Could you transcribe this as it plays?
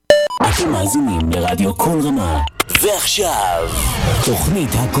אתם מאזינים לרדיו כל רמה. ועכשיו, תוכנית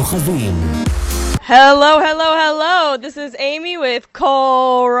הכוכבים. Hello. This is Amy with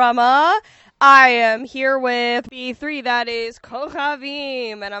Kol Rama. I am here with B3, that is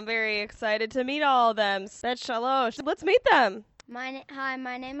Kochavim, and I'm very excited to meet all of them. Bet Shalosh. Let's meet them. Hi,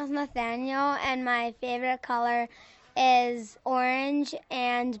 my name is Nathaniel, and my favorite color is orange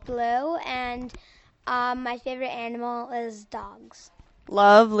and blue, and my favorite animal is dogs.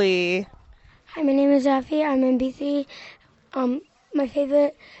 Lovely. Hi, my name is Rafi. I'm in B3. My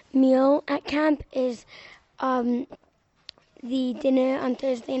favorite meal at camp is the dinner on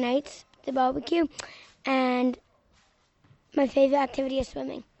Thursday nights, the barbecue, and my favorite activity is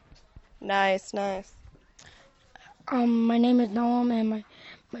swimming. Nice. My name is Noam, and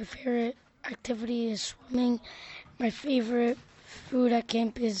my favorite activity is swimming. My favorite food at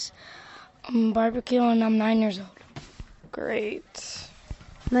camp is barbecue, and I'm 9 years old. Great.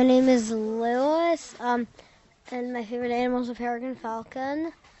 My name is Lewis, and my favorite animals are peregrine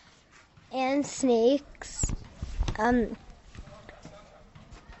falcon and snakes.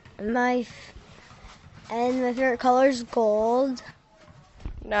 My favorite color is gold.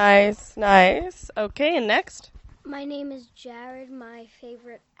 Nice. Okay, and next? My name is Jared. My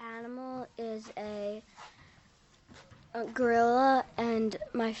favorite animal is a gorilla, and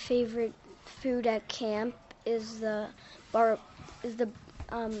my favorite food at camp is the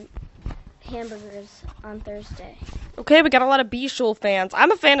hamburgers on Thursday. Okay, we got a lot of B-Shul fans.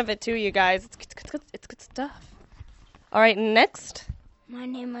 I'm a fan of it too, you guys. It's good stuff. All right, next? My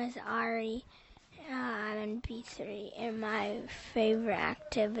name is Ari. I'm in B3, and my favorite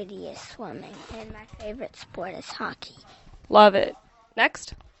activity is swimming, and my favorite sport is hockey. Love it.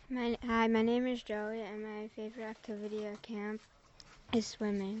 Next? Hi, my name is Joey, and my favorite activity at camp is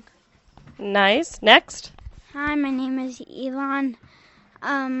swimming. Nice. Next? Hi, my name is Elon.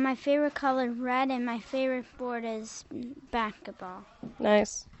 My favorite color is red, and my favorite sport is basketball.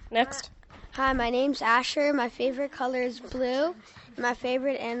 Nice. Next? Hi, my name's Asher. My favorite color is blue, and my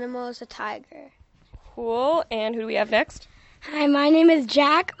favorite animal is a tiger. Cool. And who do we have next? Hi, my name is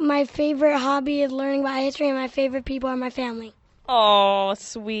Jack. My favorite hobby is learning about history, and my favorite people are my family. Oh,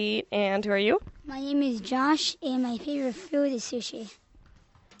 sweet. And who are you? My name is Josh, and my favorite food is sushi.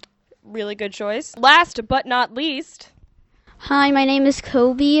 Really good choice. Last but not least. Hi, my name is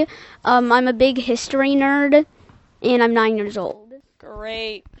Kobe. I'm a big history nerd, and I'm 9 years old.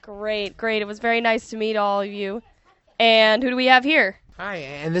 Great. It was very nice to meet all of you. And who do we have here? Hi,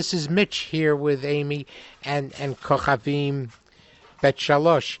 and this is Mitch here with Amy and Kochavim Bet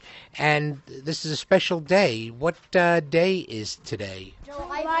Shalosh. And this is a special day. What day is today?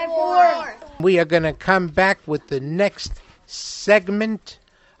 July 4th. We are going to come back with the next segment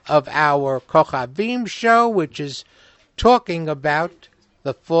of our Kochavim show, which is talking about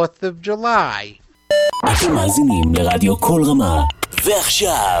the 4th of July. אתם מאזינים לרדיו כל רמה.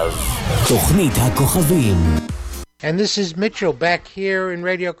 ועכשיו, תוכנית הכוכבים. And this is Mitchell back here in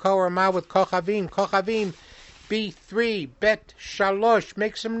Radio Kol Rama with Kochavim. Kochavim, B3, Bet Shalosh.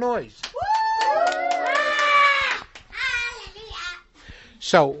 Make some noise.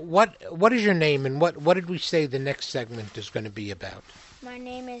 So, what is your name, and what did we say the next segment is going to be about? My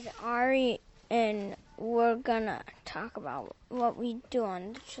name is Ari, and we're gonna talk about what we do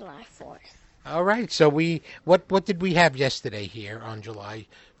on July 4th. All right. So what did we have yesterday here on July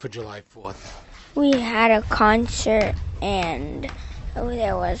 4th? We had a concert, and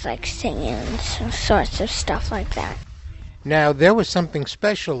there was like singing and some sorts of stuff like that. Now, there was something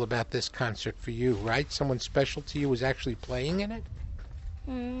special about this concert for you, right? Someone special to you was actually playing in it?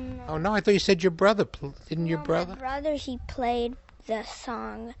 No. Oh, no, I thought you said your brother. Didn't your brother? My brother, he played the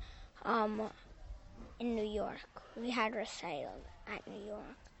song in New York. We had recital at New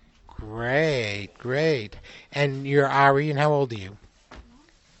York. Great. And you're Ari, and how old are you?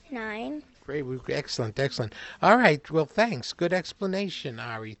 9. Great, excellent. All right, well, thanks. Good explanation,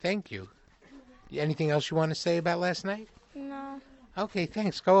 Ari. Thank you. Anything else you want to say about last night? No. Okay,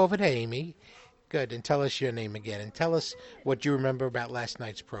 thanks. Go over to Amy. Good, and tell us your name again, and tell us what you remember about last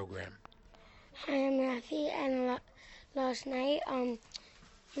night's program. Hi, I'm Rafi, and last night,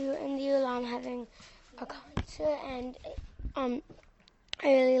 we were in the Ulam having a concert, and I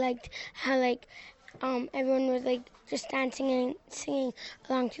really liked how everyone was just dancing and singing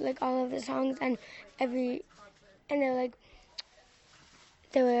along to all of the songs, and there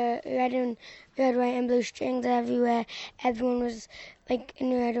were red, white, and blue strings everywhere. Everyone was in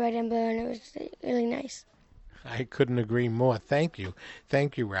red, white, and blue, and it was really nice. I couldn't agree more. Thank you,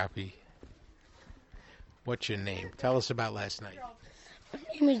 Rafi. What's your name? Tell us about last night. My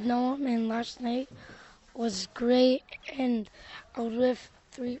name is Noah, and last night was great, and I was with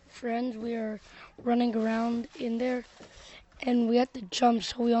three friends. We are running around in there, and we have to jump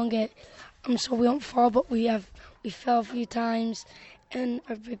so we don't fall. But we fell a few times, and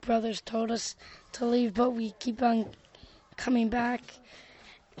our big brothers told us to leave, but we keep on coming back,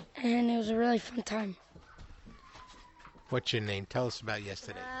 and it was a really fun time. What's your name? Tell us about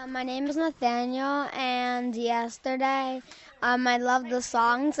yesterday. My name is Nathaniel, and yesterday I loved the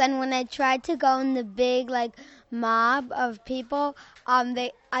songs, and when I tried to go in the big mob of people,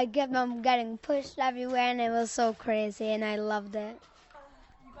 I kept on getting pushed everywhere, and it was so crazy, and I loved it.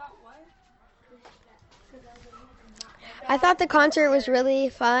 I thought the concert was really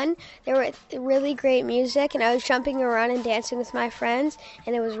fun. There were really great music, and I was jumping around and dancing with my friends,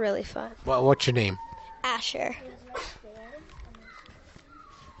 and it was really fun. Well, what's your name? Asher.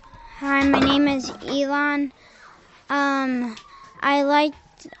 Hi, my name is Elon. I liked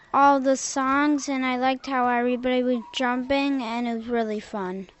all the songs, and I liked how everybody was jumping, and it was really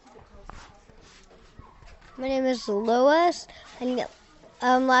fun. My name is Lewis, and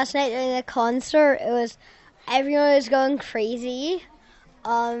last night during the concert, everyone was going crazy. It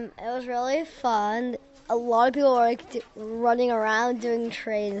was really fun. A lot of people were running around doing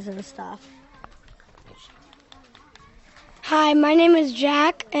trains and stuff. Hi, my name is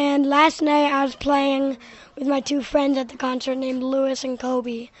Jack, and last night I was playing with my two friends at the concert named Lewis and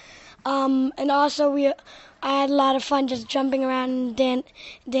Kobe. And also I had a lot of fun just jumping around and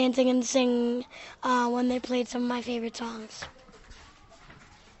dancing and singing when they played some of my favorite songs.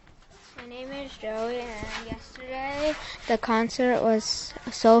 My name is Joey, and yesterday the concert was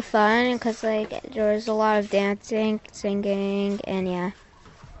so fun because there was a lot of dancing, singing, and yeah.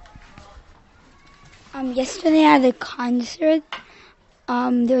 Yesterday at the concert,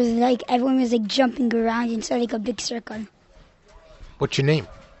 there was everyone was jumping around inside a big circle. What's your name?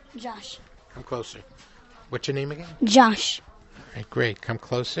 Josh. Come closer. What's your name again? Josh. All right, great. Come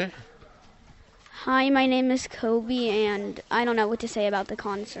closer. Hi, my name is Kobe, and I don't know what to say about the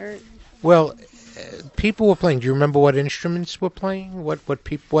concert. Well, people were playing. Do you remember what instruments were playing? What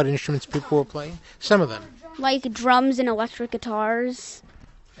instruments people were playing? Some of them. Like drums and electric guitars.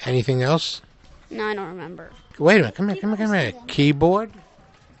 Anything else? No, I don't remember. Wait a minute. Come here. Keyboard?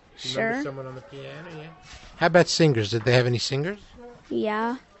 Sure. Remember someone on the piano? Yeah. How about singers? Did they have any singers?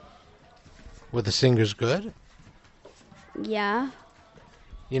 Yeah. Were the singers good? Yeah.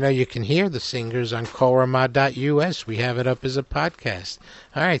 You know, you can hear the singers on korama.us. We have it up as a podcast.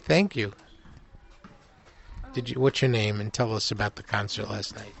 All right, thank you. What's your name? And tell us about the concert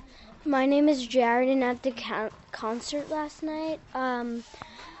last night. My name is Jared, and at the concert last night, I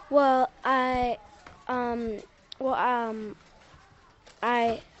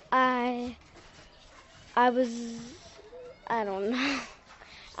don't know.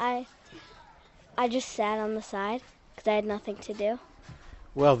 I just sat on the side because I had nothing to do.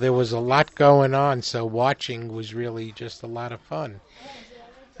 Well, there was a lot going on, so watching was really just a lot of fun.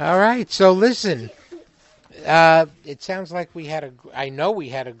 All right, so listen. It sounds like I know we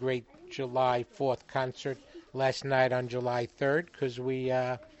had a great July 4th concert last night on July 3rd because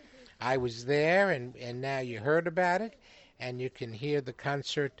I was there, and now you heard about it, and you can hear the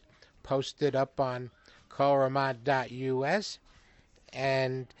concert posted up on korama.us,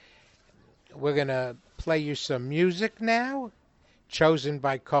 and we're going to play you some music now, chosen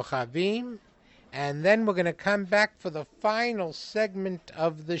by Kochavim, and then we're going to come back for the final segment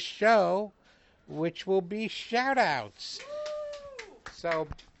of the show, which will be shout-outs. So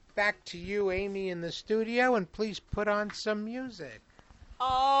back to you, Amy, in the studio, and please put on some music.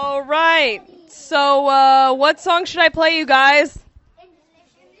 All right. So what song should I play, you guys?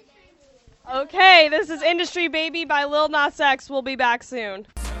 Okay, this is Industry Baby by Lil Nas X. We'll be back soon.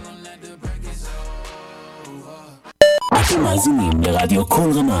 אתם מאזינים לרדיו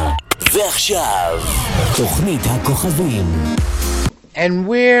כל רמה. ועכשיו, תוכנית הכוכבים. And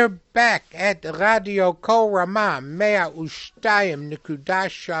we're back at Radio Kol Rama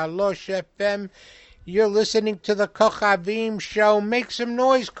 102.3 FM. You're listening to the Kochavim Show. Make some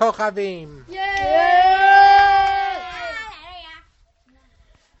noise, Kochavim.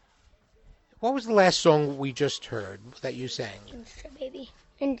 What was the last song we just heard that you sang? Industry Baby.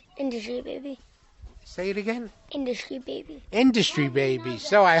 Industry Baby. Say it again. Industry Baby. Industry Baby.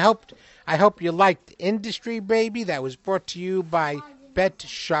 So I hope you liked Industry Baby. That was brought to you by Bet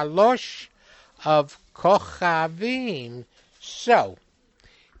Shalosh of Kochavim. So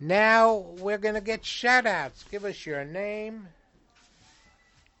now we're going to get shout-outs. Give us your name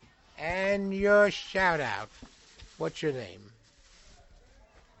and your shout-out. What's your name?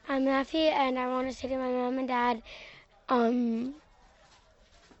 I'm Matthew, and I want to say to my mom and dad,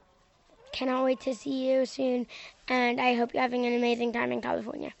 cannot wait to see you soon, and I hope you're having an amazing time in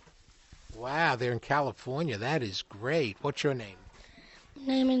California. Wow, they're in California. That is great. What's your name?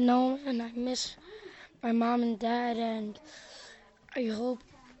 My name is Noah, and I miss my mom and dad, and I hope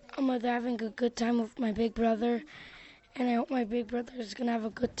I'm having a good time with my big brother, and I hope my big brother is going to have a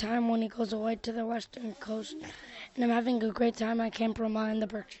good time when he goes away to the western coast, and I'm having a great time at Camp Ramah in the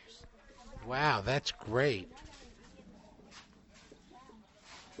Berkshires. Wow, that's great.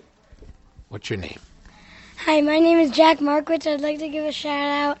 What's your name? Hi, my name is Jack Markowitz. I'd like to give a shout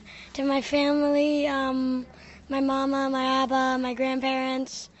out to my family, my mama, my abba, my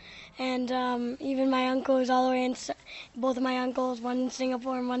grandparents, and even my uncle who's all the way in, both of my uncles, one in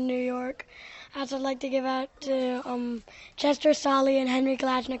Singapore and one in New York. I'd also like to give out to Chester Solly and Henry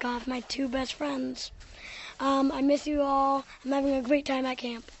Glazhnikoff, my two best friends. I miss you all. I'm having a great time at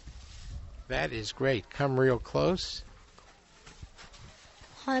camp. That is great. Come real close.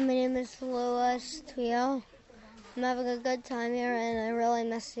 Hi, my name is Louis Twio. I'm having a good time here, and I really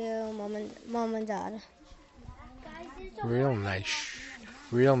miss you, Mom and Dad. Real nice.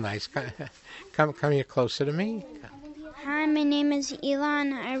 Real nice. Come here closer to me. Hi, my name is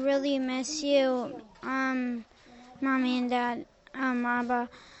Elon. I really miss you, Mommy and Dad, Abba.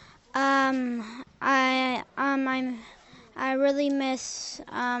 I really miss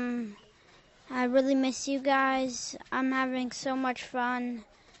you guys. I'm having so much fun.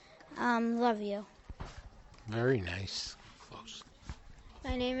 Love you. Very nice. Close.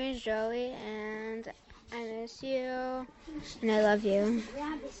 My name is Joey, and I miss you, and I love you.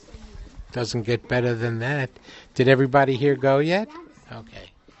 Doesn't get better than that. Did everybody here go yet?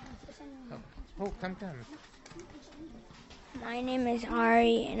 Okay. Oh, come down. My name is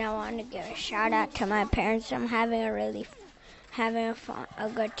Ari, and I want to give a shout out to my parents. I'm having a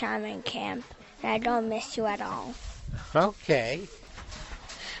good time in camp, and I don't miss you at all. Okay.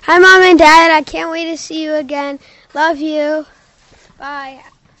 Hi, Mom and Dad. I can't wait to see you again. Love you. Bye.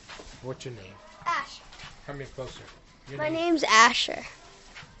 What's your name? Asher. Come here closer. My name's Asher.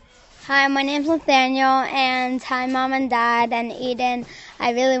 Hi, my name's Nathaniel, and hi, Mom and Dad, and Eden.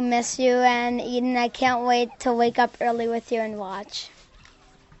 I really miss you, and Eden, I can't wait to wake up early with you and watch.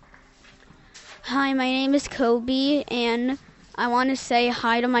 Hi, my name is Kobe, and I want to say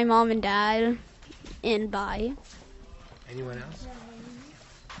hi to my mom and dad, and bye. Anyone else?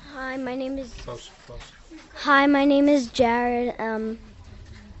 Hi, my name is. Closer. Hi, my name is Jared. And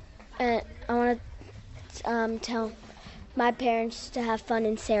I want to tell my parents to have fun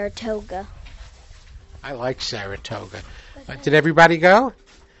in Saratoga. I like Saratoga. Did everybody go?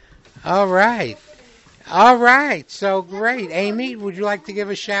 All right. So great. Amy, would you like to give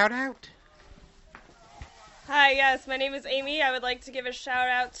a shout out? Hi, yes, my name is Amy. I would like to give a shout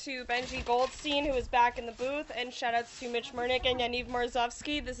out to Benji Goldstein, who is back in the booth, and shout outs to Mitch Murnick and Yaniv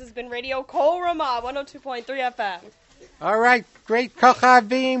Morzovsky. This has been Radio Kol Ramah, 102.3 FM. All right, great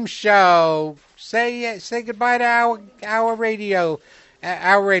Kochavim show. Say goodbye to our radio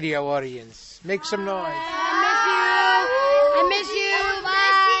audience. Make some noise. I miss you. Bye.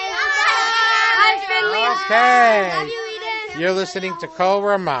 Okay. Love you, Eden. You're listening to Kol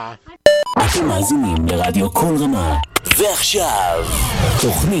Ramah. אתם מאזינים לרדיו קול רמה. ועכשיו,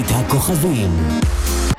 תוכנית הכוכבים.